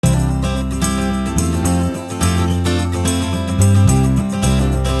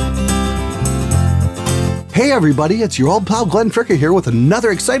Hey everybody, it's your old pal Glenn Fricker here with another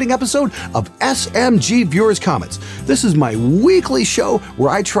exciting episode of SMG Viewers Comments. This is my weekly show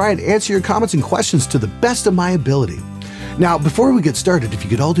where I try and answer your comments and questions to the best of my ability. Now, before we get started, if you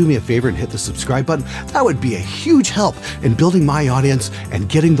could all do me a favor and hit the subscribe button, that would be a huge help in building my audience and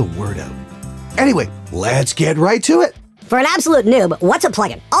getting the word out. Anyway, let's get right to it. For an absolute noob, what's a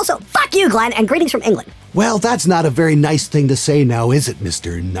plugin? Also, fuck you, Glenn, and greetings from England. Well, that's not a very nice thing to say now, is it,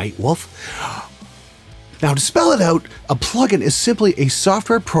 Mr. Nightwolf? Now, to spell it out, a plugin is simply a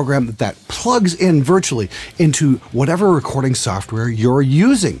software program that plugs in virtually into whatever recording software you're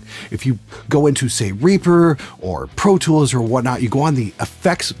using. If you go into, say, Reaper or Pro Tools or whatnot, you go on the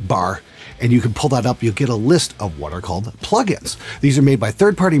effects bar and you can pull that up. You'll get a list of what are called plugins. These are made by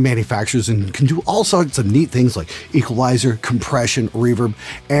third-party manufacturers and can do all sorts of neat things like equalizer, compression, reverb.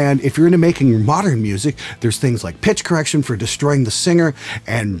 And if you're into making modern music, there's things like pitch correction for destroying the singer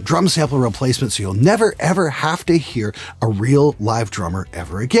and drum sample replacement, so you'll never ever have to hear a real live drummer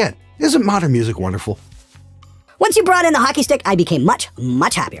ever again. Isn't modern music wonderful? Once you brought in the hockey stick, I became much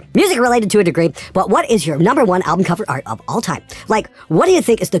happier. Music related to a degree, but what is your #1 album cover art of all time? Like, what do you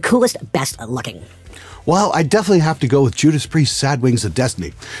think is the coolest, best looking? Well, I definitely have to go with Judas Priest's Sad Wings of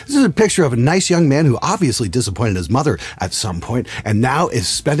Destiny. This is a picture of a nice young man who obviously disappointed his mother at some point and now is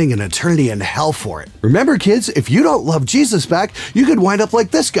spending an eternity in hell for it. Remember, kids, if you don't love Jesus back, you could wind up like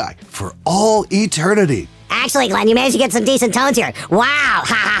this guy for all eternity. Actually, Glenn, you managed to get some decent tones here. Wow, ha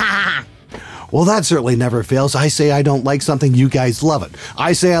ha ha ha. Well, that certainly never fails. I say I don't like something, you guys love it.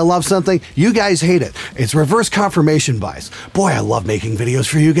 I say I love something, you guys hate it. It's reverse confirmation bias. Boy, I love making videos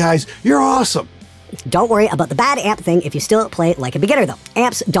for you guys. You're awesome. Don't worry about the bad amp thing if you still play like a beginner, though.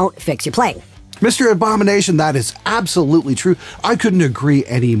 Amps don't fix your playing. Mr. Abomination, that is absolutely true. I couldn't agree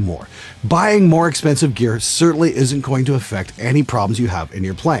any more. Buying more expensive gear certainly isn't going to affect any problems you have in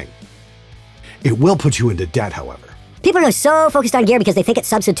your playing. It will put you into debt, however. People are so focused on gear because they think it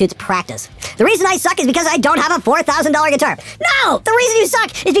substitutes practice. The reason I suck is because I don't have a $4,000 guitar. No! The reason you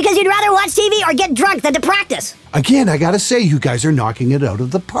suck is because you'd rather watch TV or get drunk than to practice. Again, I gotta say, you guys are knocking it out of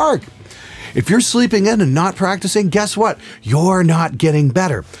the park. If you're sleeping in and not practicing, guess what? You're not getting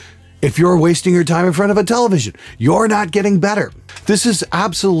better. If you're wasting your time in front of a television, you're not getting better. This is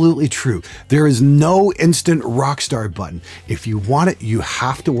absolutely true. There is no instant rock star button. If you want it, you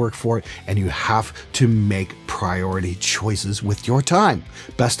have to work for it and you have to make priority choices with your time.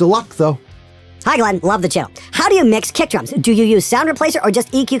 Best of luck, though. Hi Glenn, love the channel. How do you mix kick drums? Do you use sound replacer or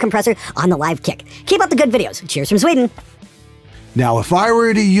just EQ compressor on the live kick? Keep up the good videos. Cheers from Sweden. Now, if I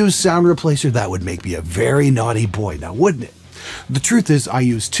were to use sound replacer, that would make me a very naughty boy, now wouldn't it? The truth is, I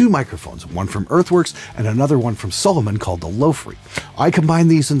use two microphones, one from Earthworks and another one from Solomon called the Lo-Free. I combine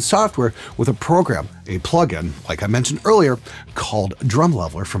these in software with a program, a plugin, like I mentioned earlier, called Drum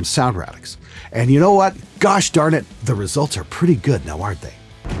Leveler from SoundRadix. And you know what? Gosh darn it, the results are pretty good now, aren't they?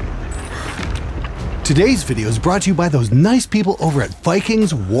 Today's video is brought to you by those nice people over at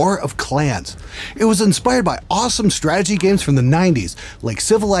Vikings War of Clans. It was inspired by awesome strategy games from the 90s, like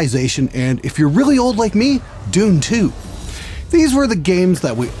Civilization and, if you're really old like me, Dune 2. These were the games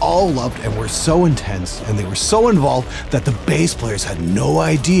that we all loved and were so intense, and they were so involved that the bass players had no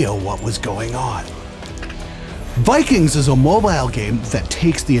idea what was going on. Vikings is a mobile game that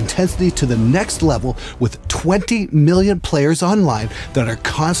takes the intensity to the next level with 20 million players online that are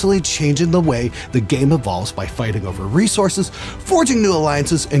constantly changing the way the game evolves by fighting over resources, forging new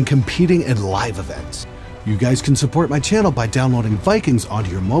alliances, and competing in live events. You guys can support my channel by downloading Vikings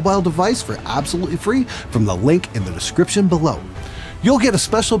onto your mobile device for absolutely free from the link in the description below. You'll get a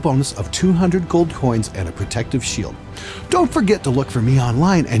special bonus of 200 gold coins and a protective shield. Don't forget to look for me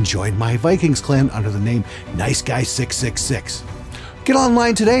online and join my Vikings clan under the name Nice Guy 666. Get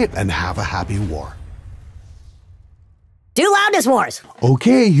online today and have a happy war. Do loudness wars.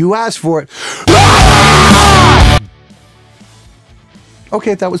 Okay, you asked for it.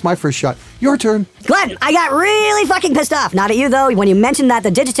 Okay, that was my first shot. Your turn. Glenn, I got really fucking pissed off. Not at you, though, when you mentioned that the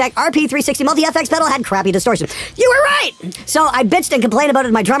Digitech RP360 multi-FX pedal had crappy distortion. You were right! So I bitched and complained about it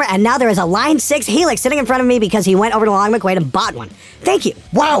to my drummer, and now there is a Line 6 Helix sitting in front of me because he went over to Long McQuaid and bought one. Thank you.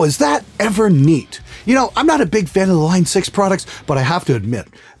 Wow, is that ever neat? You know, I'm not a big fan of the Line 6 products, but I have to admit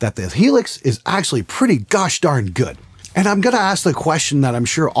that the Helix is actually pretty gosh darn good. And I'm gonna ask the question that I'm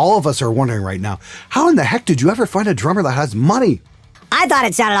sure all of us are wondering right now. How in the heck did you ever find a drummer that has money? I thought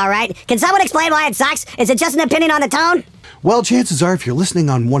it sounded all right. Can someone explain why it sucks? Is it just an opinion on the tone? Well, chances are if you're listening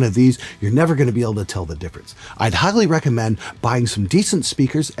on one of these, you're never going to be able to tell the difference. I'd highly recommend buying some decent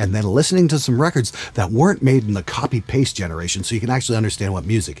speakers and then listening to some records that weren't made in the copy-paste generation so you can actually understand what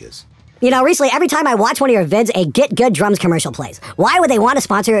music is. You know, recently, every time I watch one of your vids, a Get Good Drums commercial plays. Why would they want to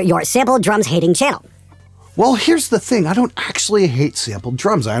sponsor your sample drums hating channel? Well, here's the thing. I don't actually hate sampled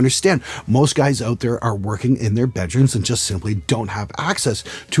drums. I understand most guys out there are working in their bedrooms and just simply don't have access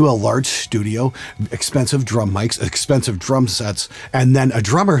to a large studio, expensive drum mics, expensive drum sets, and then a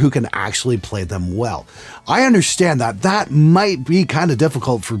drummer who can actually play them well. I understand that that might be kind of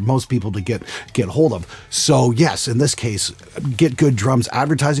difficult for most people to get hold of. So yes, in this case, Get Good Drums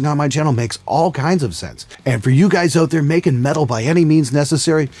advertising on my channel makes all kinds of sense. And for you guys out there making metal by any means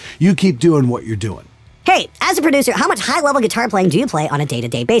necessary, you keep doing what you're doing. Hey, as a producer, how much high-level guitar playing do you play on a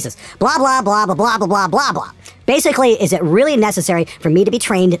day-to-day basis? Blah, blah, blah, blah, blah, blah, blah, blah, blah. Basically, is it really necessary for me to be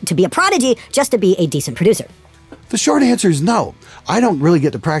trained to be a prodigy just to be a decent producer? The short answer is no. I don't really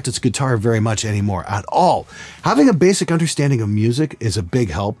get to practice guitar very much anymore at all. Having a basic understanding of music is a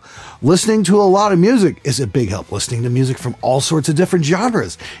big help. Listening to a lot of music is a big help. Listening to music from all sorts of different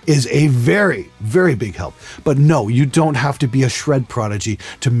genres is a very, very big help. But no, you don't have to be a shred prodigy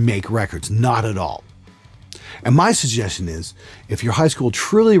to make records. Not at all. And my suggestion is, if your high school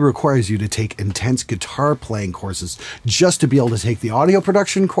truly requires you to take intense guitar playing courses just to be able to take the audio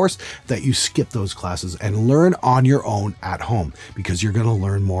production course, that you skip those classes and learn on your own at home, because you're going to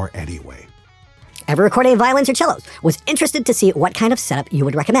learn more anyway. Ever recorded any violins or cellos? Was interested to see what kind of setup you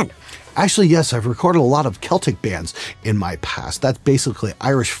would recommend. Actually, yes, I've recorded a lot of Celtic bands in my past. That's basically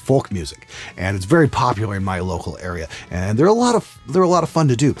Irish folk music, and it's very popular in my local area. And they're a lot of fun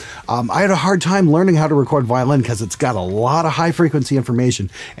to do. I had a hard time learning how to record violin because it's got a lot of high frequency information,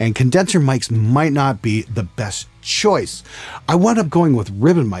 and condenser mics might not be the best choice. I wound up going with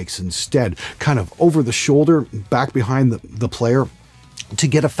ribbon mics instead, kind of over the shoulder, back behind the player, to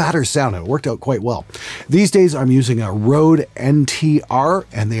get a fatter sound, and it worked out quite well. These days I'm using a Rode NTR,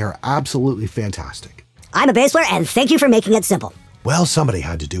 and they are absolutely fantastic. I'm a bass player, and thank you for making it simple. Well, somebody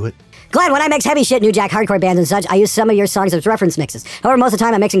had to do it. Glenn, when I mix heavy shit, new jack hardcore bands and such, I use some of your songs as reference mixes. However, most of the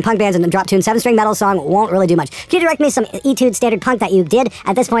time I'm mixing punk bands, and the drop tune 7-string metal song won't really do much. Can you direct me some etude standard punk that you did?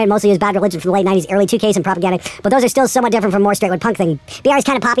 At this point, mostly use Bad Religion from the late 90s, early 2Ks and Propaganda, but those are still somewhat different from more straight with punk thing. BR is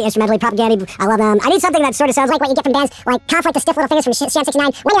kind of poppy, instrumentally, Propaganda. I love them. I need something that sort of sounds like what you get from bands like Conflict, the Stiff Little Fingers from Sham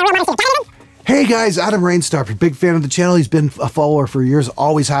 69. When you're real modesty. Hey guys, Adam Rainstarper, big fan of the channel. He's been a follower for years.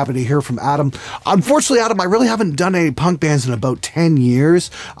 Always happy to hear from Adam. Unfortunately, Adam, I really haven't done any punk bands in about 10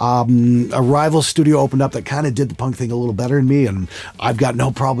 years. A rival studio opened up that kind of did the punk thing a little better than me, and I've got no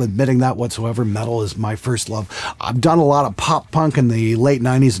problem admitting that whatsoever. Metal is my first love. I've done a lot of pop punk in the late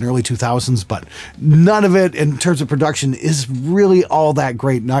 90s and early 2000s, but none of it in terms of production is really all that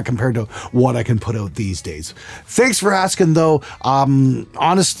great, not compared to what I can put out these days. Thanks for asking, though.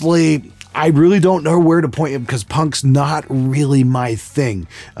 Honestly, I really don't know where to point you because punk's not really my thing.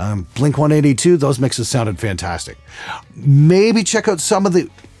 Blink-182, those mixes sounded fantastic. Maybe check out some of the...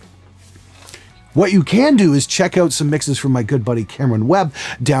 What you can do is check out some mixes from my good buddy Cameron Webb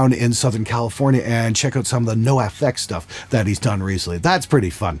down in Southern California, and check out some of the NoFX stuff that he's done recently. That's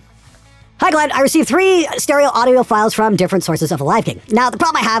pretty fun. Hi Glenn, I received 3 stereo audio files from different sources of a live gig. Now, the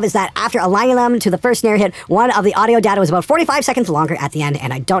problem I have is that after aligning them to the first snare hit, one of the audio data was about 45 seconds longer at the end,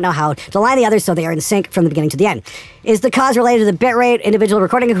 and I don't know how to align the others so they are in sync from the beginning to the end. Is the cause related to the bitrate, individual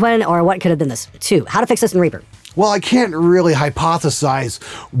recording equipment, or what could have been this? 2, how to fix this in Reaper? Well, I can't really hypothesize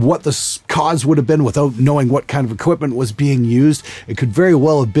what the cause would have been without knowing what kind of equipment was being used. It could very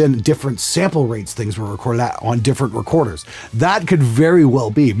well have been different sample rates things were recorded at on different recorders. That could very well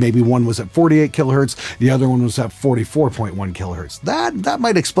be. Maybe one was at 48 kilohertz, the other one was at 44.1 kilohertz. That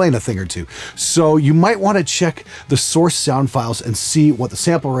might explain a thing or two. So you might want to check the source sound files and see what the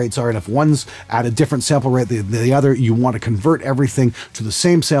sample rates are, and if one's at a different sample rate than the other, you want to convert everything to the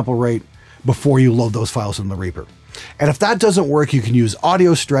same sample rate before you load those files in the Reaper. And if that doesn't work, you can use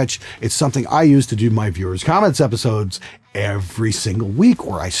Audio Stretch. It's something I use to do my viewers' comments episodes every single week,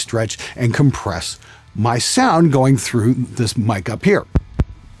 where I stretch and compress my sound going through this mic up here.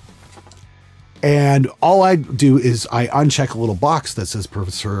 And all I do is I uncheck a little box that says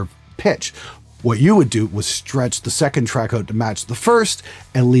preserve pitch. What you would do was stretch the second track out to match the first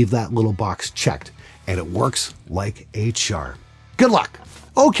and leave that little box checked. And it works like a charm. Good luck.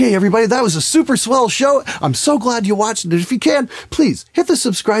 Okay, everybody, that was a super swell show. I'm so glad you watched it. If you can, please hit the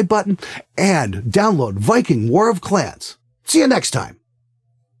subscribe button and download Viking War of Clans. See you next time.